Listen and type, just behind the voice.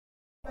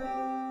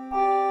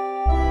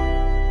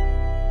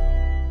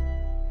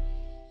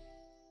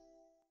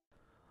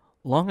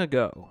Long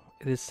ago,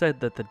 it is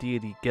said that the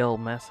deity Gel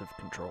Massive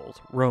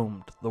Controls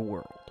roamed the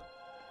world.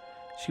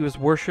 She was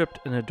worshipped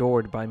and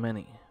adored by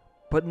many,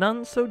 but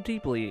none so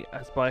deeply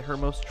as by her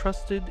most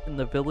trusted in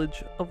the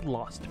village of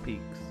Lost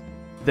Peaks.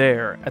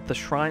 There, at the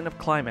Shrine of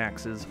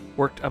Climaxes,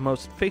 worked a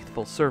most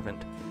faithful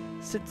servant,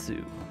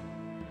 Sitsu.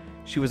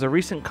 She was a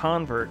recent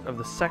convert of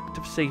the Sect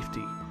of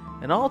Safety,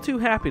 and all too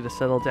happy to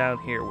settle down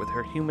here with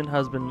her human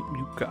husband,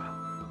 Yuka.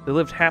 They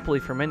lived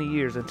happily for many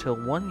years until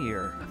one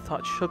year a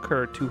thought shook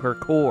her to her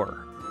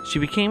core. She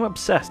became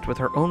obsessed with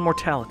her own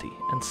mortality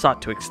and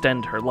sought to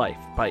extend her life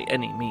by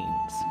any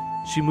means.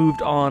 She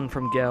moved on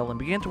from Gel and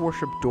began to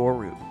worship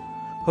Doru,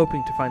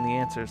 hoping to find the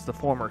answers the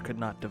former could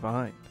not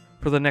divine.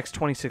 For the next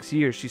 26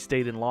 years she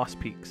stayed in Lost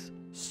Peaks,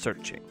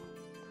 searching.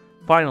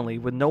 Finally,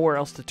 with nowhere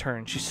else to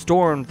turn, she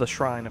stormed the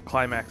Shrine of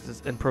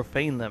Climaxes and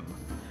profaned them.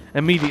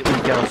 Immediately,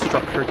 Gel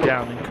struck her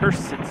down and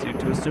cursed Sitsu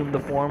to assume the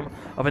form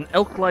of an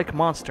elk-like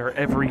monster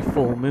every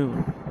full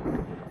moon.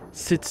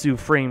 Sitsu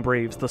Frame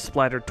Braves the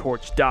Splattered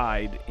Torch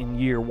died in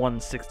year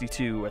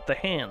 162 at the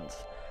hands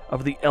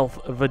of the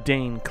elf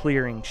Vadane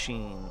Clearing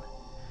Sheen.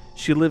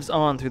 She lives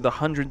on through the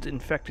hundreds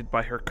infected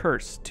by her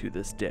curse to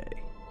this day.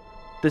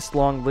 This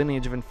long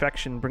lineage of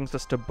infection brings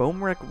us to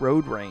Bomrek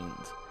Road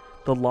Rains,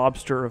 the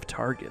lobster of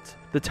targets,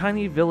 the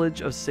tiny village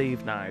of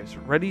save knives,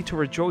 ready to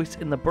rejoice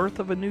in the birth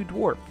of a new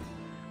dwarf,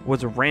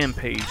 was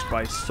rampaged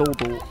by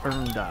Soldal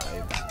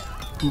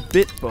Erndives, who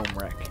bit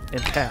Bomrek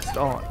and passed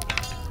on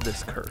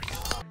this curse.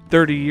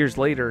 30 years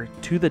later,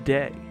 to the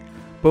day,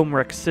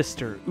 Bomrek's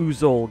sister,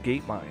 Uzol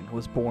Gatemine,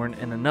 was born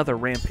and another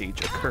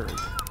rampage occurred.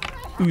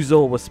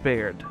 Uzol was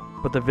spared,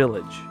 but the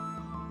village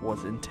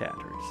was in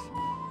tatters.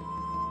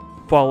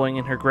 Following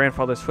in her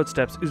grandfather's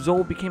footsteps,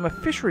 Uzol became a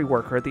fishery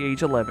worker at the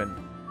age 11.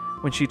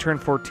 When she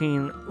turned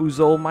 14,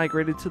 Uzol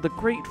migrated to the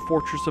great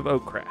fortress of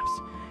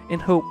Oakcrafts in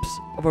hopes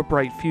of a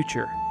bright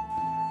future.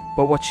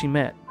 But what she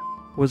met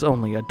was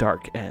only a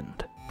dark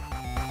end.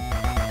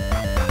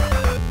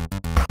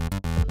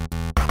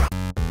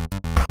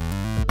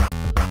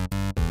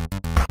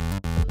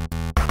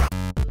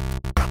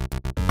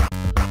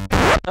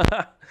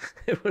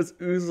 It was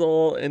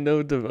Uzol and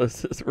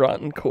Nodivus'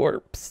 rotten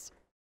corpse.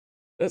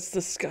 That's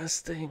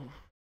disgusting.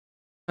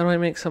 How do I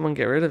make someone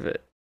get rid of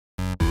it?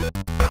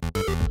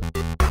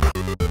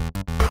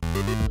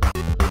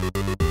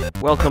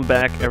 Welcome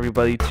back,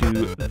 everybody,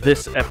 to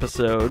this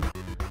episode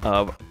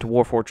of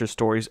Dwarf Fortress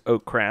Stories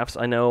Oakcrafts.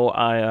 I know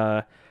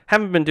I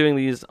haven't been doing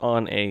these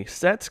on a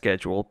set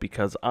schedule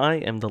because I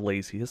am the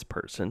laziest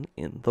person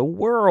in the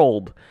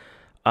world.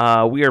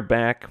 We are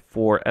back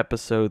for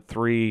episode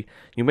 3.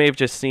 You may have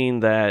just seen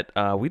that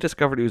we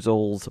discovered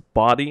Uzol's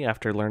body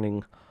after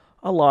learning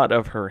a lot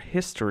of her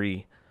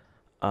history.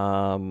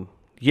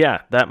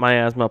 Yeah, that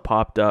miasma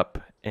popped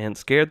up and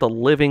scared the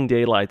living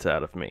daylights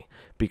out of me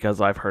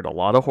because I've heard a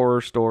lot of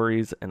horror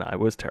stories and I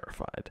was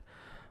terrified.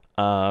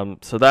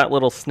 So that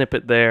little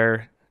snippet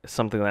there is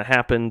something that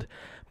happened.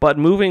 But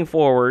moving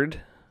forward,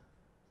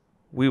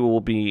 we will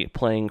be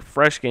playing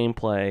fresh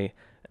gameplay,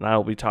 and I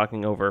will be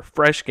talking over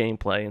fresh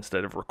gameplay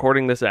instead of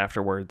recording this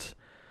afterwards.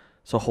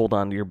 So hold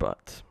on to your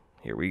butts.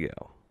 Here we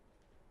go.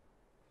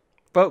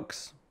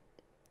 Folks,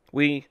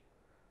 we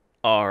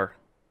are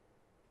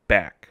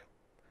back.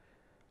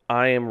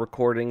 I am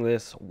recording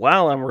this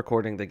while I'm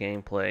recording the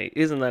gameplay.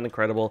 Isn't that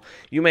incredible?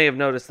 You may have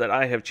noticed that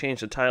I have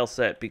changed the tile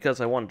set because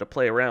I wanted to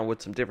play around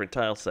with some different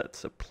tile sets.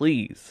 So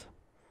please,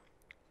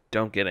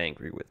 don't get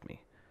angry with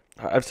me.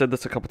 I've said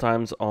this a couple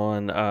times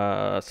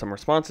on some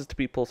responses to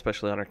people,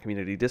 especially on our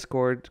community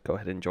Discord. Go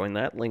ahead and join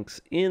that. Links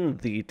in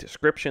the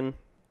description.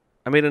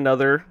 I made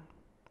another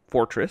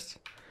fortress,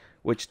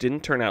 which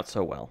didn't turn out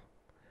so well.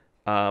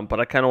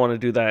 But I kind of want to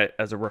do that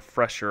as a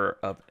refresher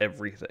of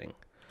everything.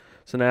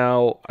 So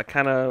now I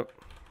kind of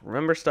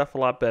remember stuff a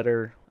lot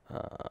better.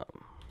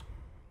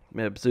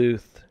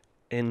 Mebzuth,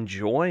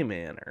 enjoy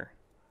Manor.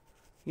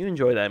 You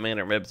enjoy that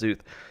Manor, Mebzuth.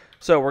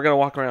 So we're going to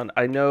walk around.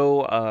 I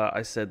know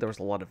I said there was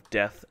a lot of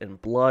death and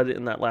blood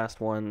in that last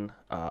one.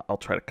 I'll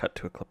try to cut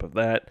to a clip of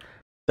that.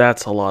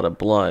 That's a lot of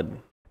blood.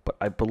 But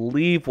I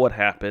believe what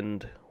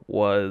happened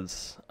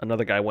was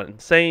another guy went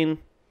insane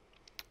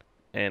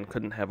and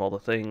couldn't have all the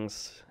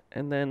things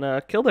and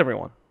then killed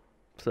everyone.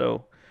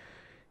 So,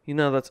 you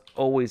know, that's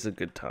always a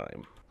good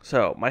time.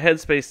 So, my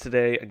headspace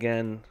today,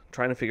 again,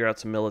 trying to figure out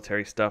some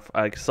military stuff.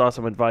 I saw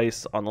some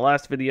advice on the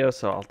last video,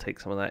 so I'll take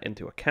some of that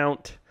into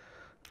account.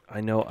 I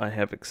know I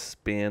have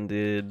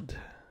expanded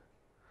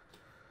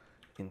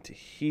into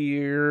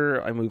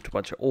here. I moved a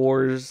bunch of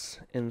ores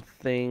and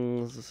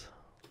things.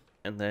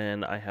 And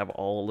then I have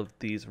all of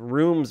these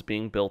rooms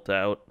being built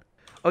out.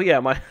 Oh yeah,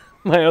 my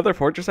other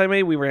fortress I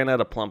made, we ran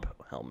out of plump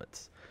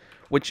helmets.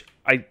 Which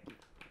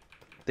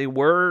they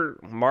were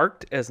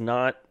marked as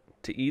not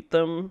to eat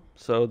them,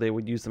 so they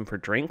would use them for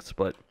drinks,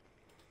 but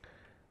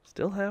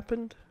still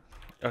happened.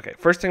 Okay,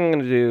 first thing I'm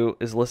going to do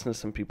is listen to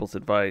some people's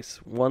advice.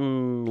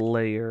 One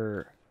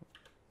layer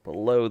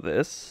below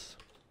this.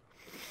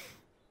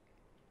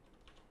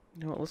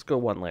 You know what, let's go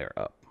one layer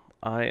up.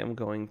 I am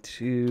going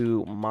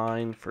to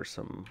mine for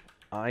some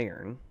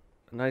iron.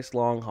 A nice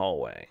long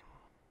hallway.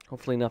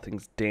 Hopefully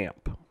nothing's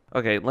damp.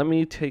 Okay, let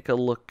me take a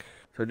look.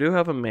 So I do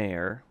have a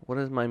mayor. What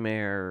does my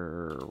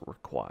mayor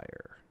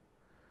require?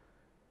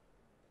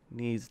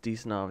 Needs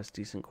decent office,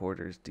 decent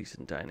quarters,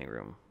 decent dining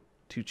room.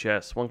 2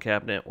 chests, 1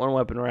 cabinet, 1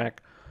 weapon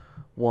rack,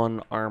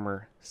 1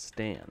 armor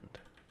stand.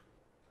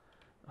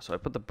 So I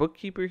put the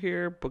bookkeeper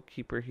here,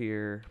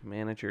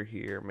 manager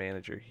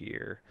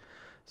here.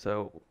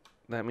 So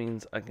that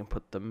means I can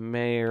put the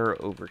mayor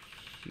over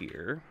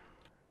here.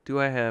 Do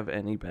I have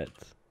any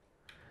beds?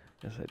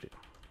 Yes, I do.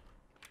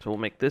 So we'll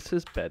make this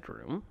his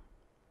bedroom.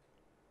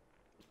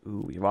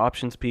 Ooh, we have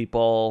options,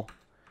 people.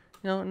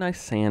 You know, a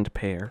nice sand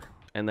pair.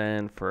 And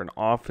then for an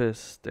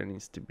office, there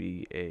needs to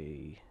be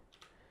a...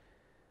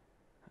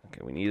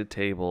 Okay, we need a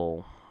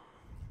table.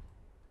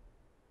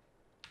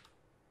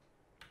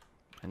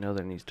 I know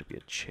there needs to be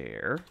a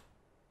chair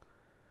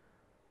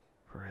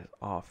for his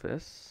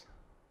office.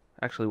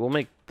 Actually, we'll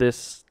make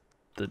this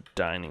the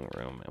dining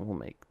room, and we'll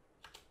make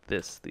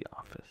this the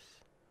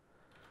office.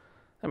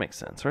 That makes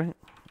sense, right?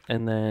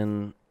 And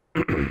then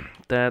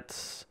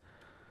that's...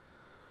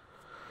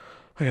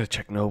 I gotta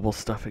check Noble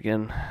stuff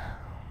again.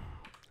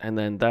 And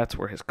then that's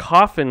where his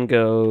coffin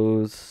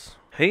goes.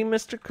 Hey,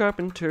 Mr.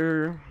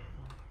 Carpenter.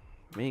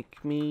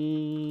 Make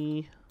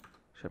me...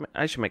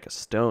 I should make a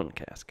stone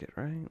casket,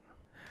 right?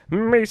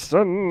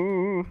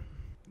 Mason!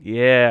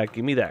 Yeah,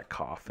 give me that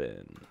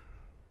coffin.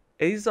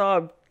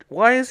 Azob,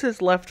 why is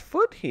his left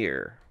foot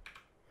here?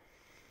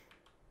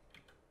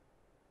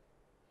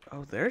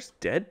 Oh, there's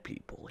dead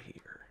people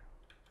here.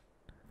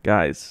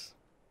 Guys.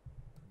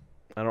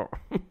 I don't...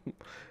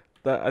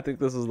 I think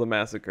this is the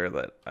massacre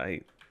that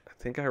I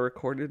think I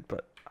recorded,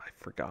 but I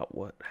forgot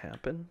what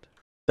happened.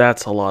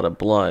 That's a lot of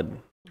blood.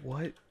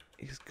 What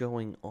is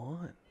going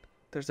on?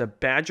 There's a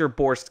badger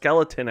boar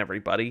skeleton,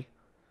 everybody.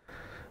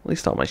 At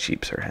least all my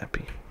sheeps are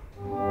happy.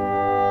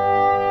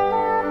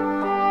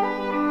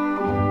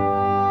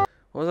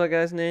 What was that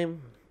guy's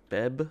name?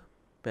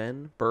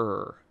 Ben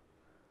Burr.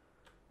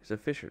 He's a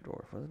fisher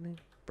dwarf, wasn't he?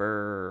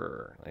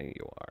 Burr. There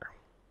you are.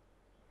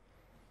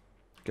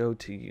 Go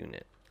to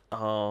unit.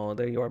 Oh,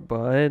 there you are,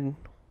 bud.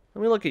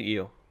 Let me look at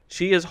you.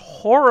 She is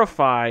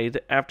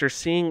horrified after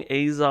seeing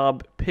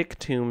Azob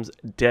Pictomb's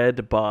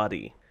dead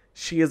body.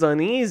 She is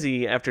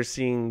uneasy after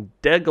seeing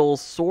Degel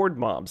Sword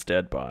Mob's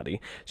dead body.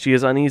 She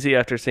is uneasy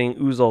after seeing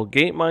Uzal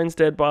Gatemine's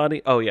dead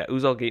body. Oh yeah,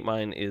 Uzal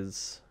Gatemine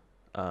is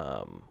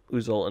Uzal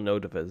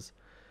Anodaviz.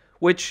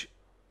 Which,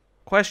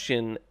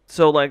 question,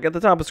 so like at the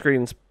top of the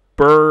screen, it's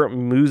Burr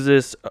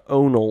Musis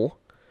Onal,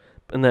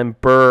 and then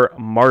Burr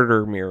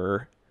Martyr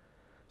Mirror.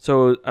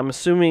 So I'm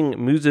assuming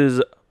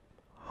Musis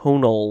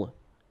Honal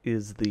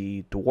is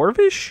the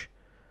Dwarvish,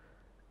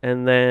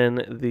 and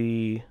then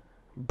the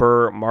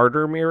Burr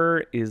Martyr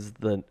Mirror is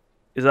that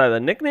a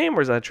nickname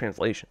or is that a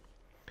translation?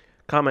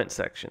 Comment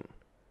section.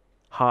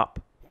 Hop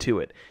to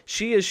it.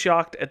 She is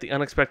shocked at the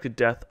unexpected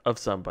death of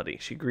somebody.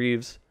 She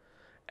grieves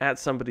at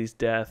somebody's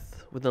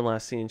death. Within the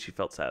last scene, she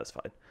felt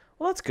satisfied.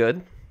 Well, that's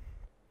good.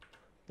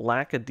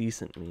 Lack of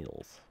decent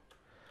meals.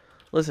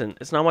 Listen,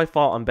 it's not my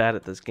fault I'm bad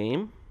at this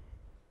game.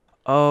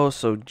 Oh,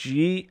 so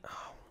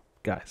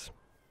guys.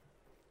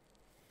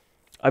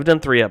 I've done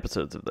 3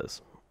 episodes of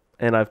this,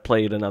 and I've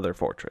played another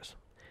Fortress.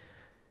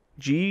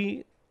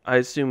 G, I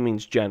assume,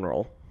 means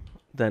general.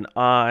 Then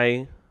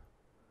I,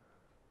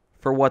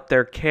 for what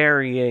they're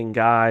carrying,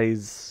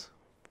 guys.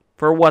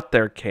 For what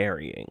they're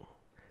carrying.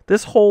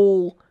 This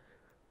whole...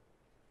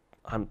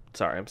 I'm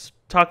sorry, I'm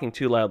talking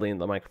too loudly in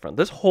the microphone.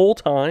 This whole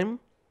time,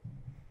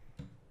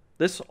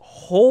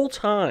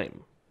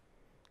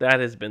 that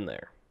has been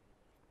there.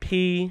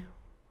 P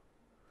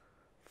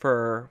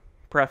for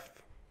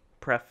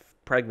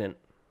pregnant.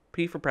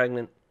 P for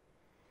pregnant.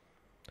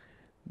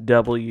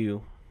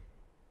 W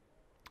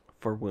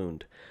for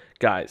wound.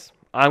 Guys,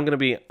 I'm going to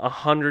be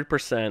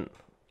 100%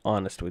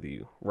 honest with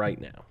you right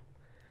now.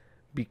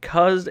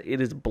 Because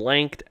it is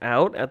blanked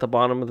out at the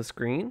bottom of the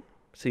screen,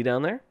 see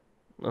down there?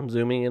 I'm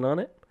zooming in on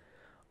it.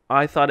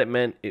 I thought it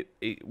meant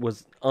it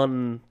was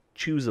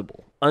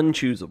unchoosable.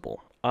 Unchoosable.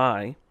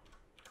 I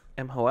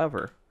am,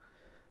 however,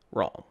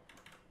 wrong.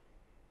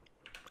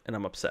 And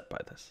I'm upset by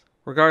this.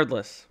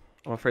 Regardless,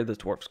 I'm afraid this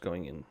dwarf's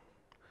going in.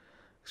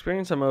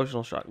 Experience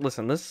emotional shock.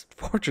 Listen, this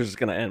fortress is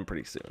going to end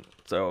pretty soon.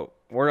 So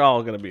we're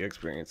all going to be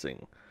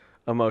experiencing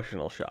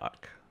emotional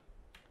shock.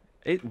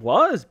 It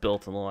was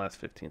built in the last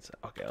 15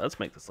 seconds. Okay, let's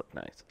make this look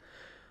nice.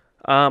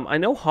 I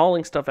know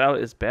hauling stuff out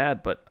is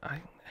bad, but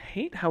I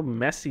hate how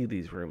messy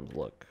these rooms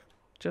look.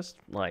 Just,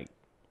 like,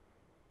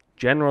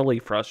 generally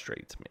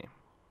frustrates me.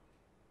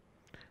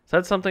 Is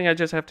that something I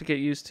just have to get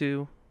used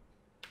to?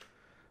 I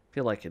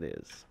feel like it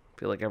is. I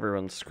feel like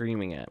everyone's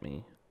screaming at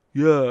me.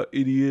 Yeah,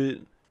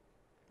 idiot.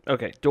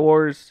 Okay,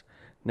 doors.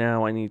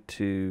 Now I need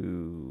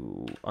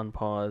to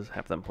unpause,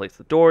 have them place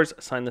the doors,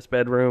 assign this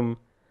bedroom,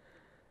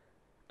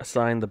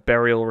 assign the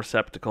burial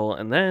receptacle,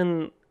 and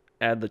then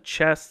add the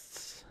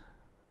chests.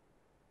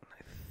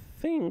 I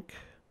think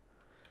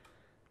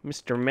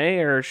Mr.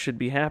 Mayor should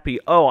be happy.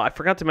 Oh, I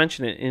forgot to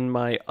mention it in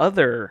my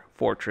other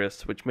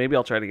fortress, which maybe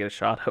I'll try to get a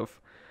shot of.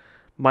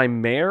 My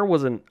mare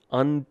was an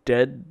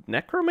undead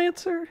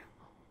necromancer?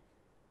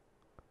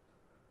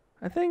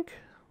 I think.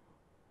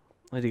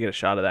 I had to get a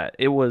shot of that.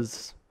 It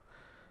was...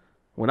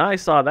 When I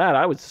saw that,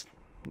 I was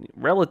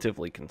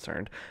relatively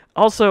concerned.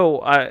 Also,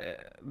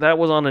 that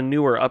was on a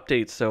newer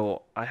update,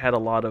 so I had a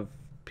lot of...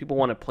 People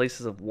wanted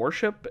places of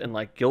worship and,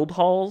 like, guild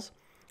halls.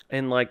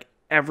 And, like,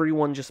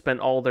 everyone just spent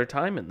all their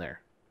time in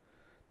there.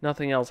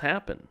 Nothing else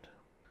happened.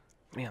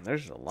 Man,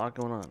 there's a lot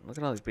going on. Look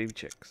at all these baby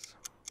chicks.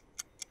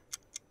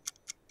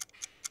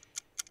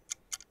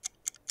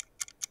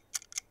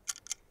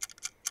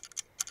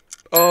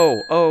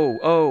 Oh, oh,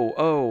 oh,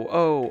 oh,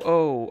 oh,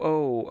 oh,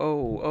 oh,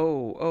 oh,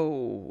 oh,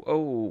 oh,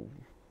 oh.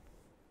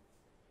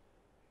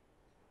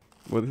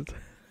 What is...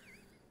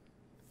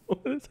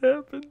 What has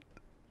happened?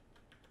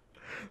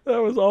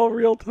 That was all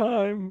real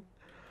time.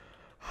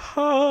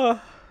 Ha!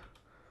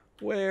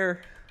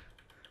 Where?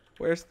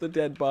 Where's the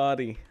dead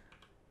body?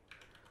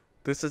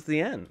 This is the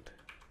end.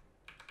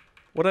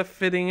 What a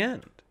fitting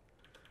end.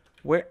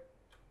 Where?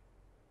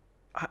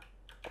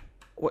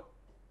 What?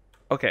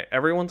 Okay,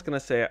 everyone's gonna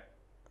say...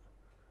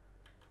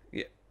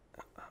 Yeah.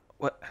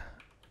 What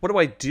do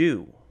I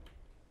do?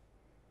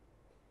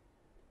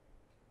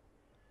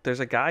 There's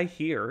a guy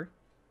here.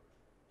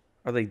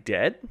 Are they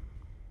dead?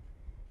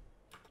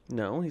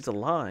 No, he's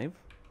alive.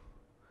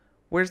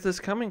 Where's this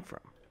coming from?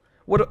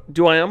 What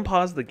do I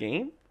unpause the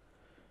game?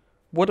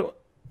 What do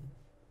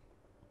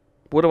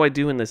I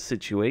do in this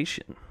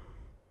situation?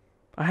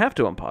 I have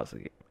to unpause the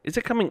game. Is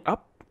it coming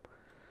up?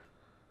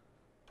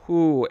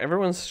 Ooh,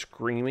 everyone's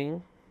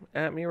screaming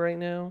at me right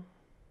now.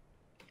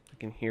 I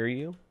can hear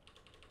you.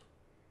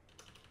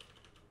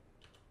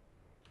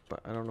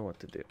 But I don't know what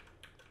to do.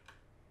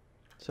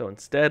 So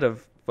instead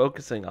of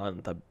focusing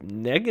on the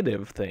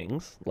negative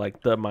things,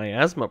 like the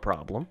miasma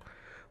problem,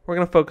 we're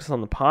going to focus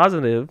on the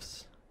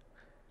positives.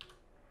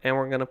 And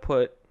we're going to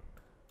put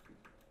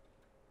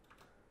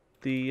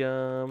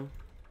the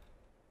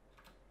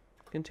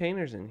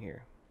containers in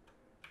here.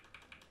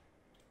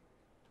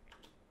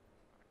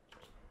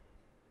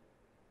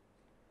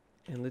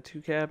 And the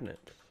 2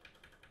 cabinets.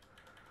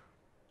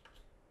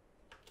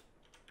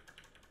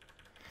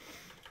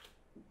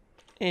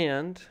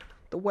 And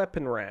the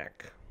weapon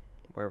rack,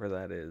 wherever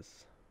that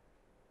is.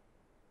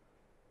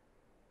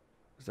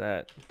 Is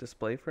that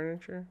display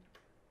furniture?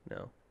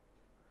 No.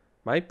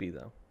 Might be,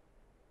 though.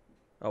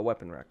 Oh,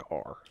 weapon rack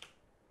R.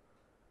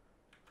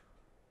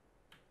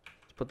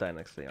 Let's put that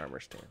next to the armor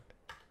stand.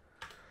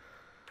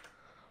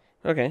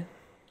 Okay.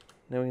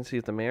 Now we can see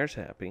if the mayor's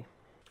happy.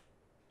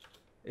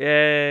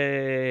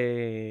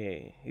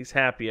 Yay! He's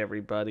happy,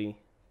 everybody.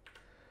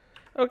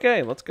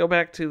 Okay, let's go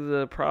back to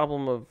the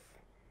problem of...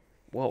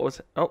 What was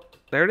it? Oh,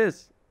 there it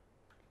is.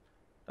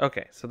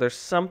 Okay, so there's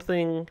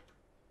something...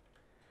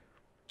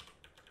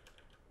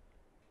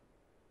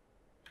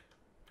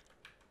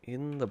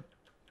 in the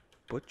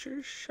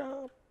butcher's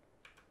shop?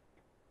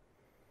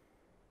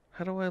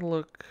 How do I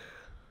look?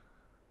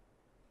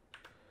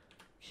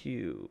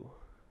 Q.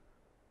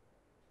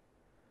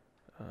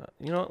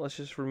 You know what? Let's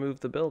just remove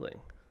the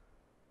building.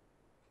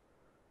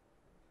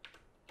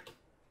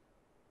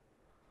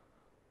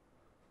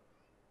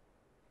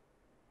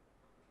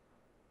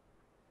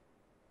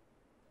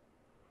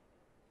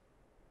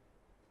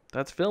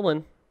 That's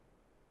filling.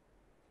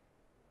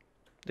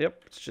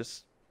 Yep, it's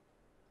just...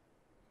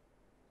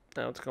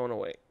 Now it's going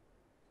away.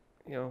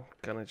 You know,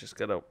 kind of just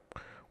gotta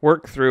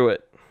work through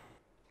it.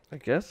 I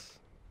guess.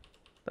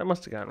 That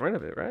must have gotten rid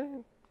of it,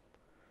 right?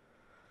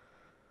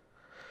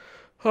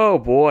 Oh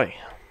boy.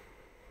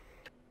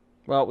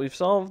 Well, we've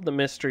solved the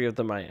mystery of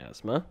the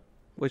miasma,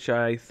 which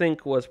I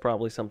think was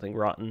probably something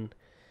rotten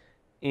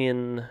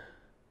in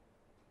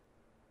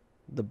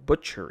the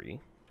butchery,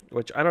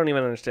 which I don't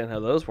even understand how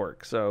those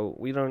work, so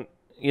we don't,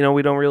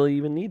 we don't really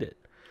even need it.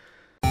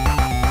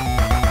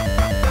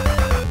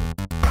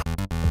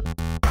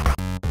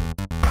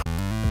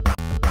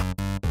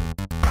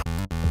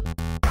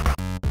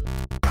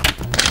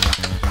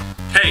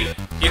 Hey,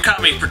 you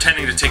caught me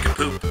pretending to take a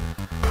poop.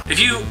 If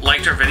you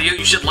liked our video,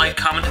 you should like,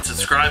 comment, and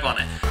subscribe on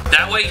it.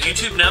 That way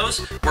YouTube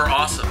knows we're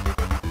awesome.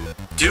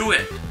 Do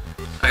it.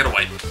 I gotta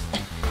wipe.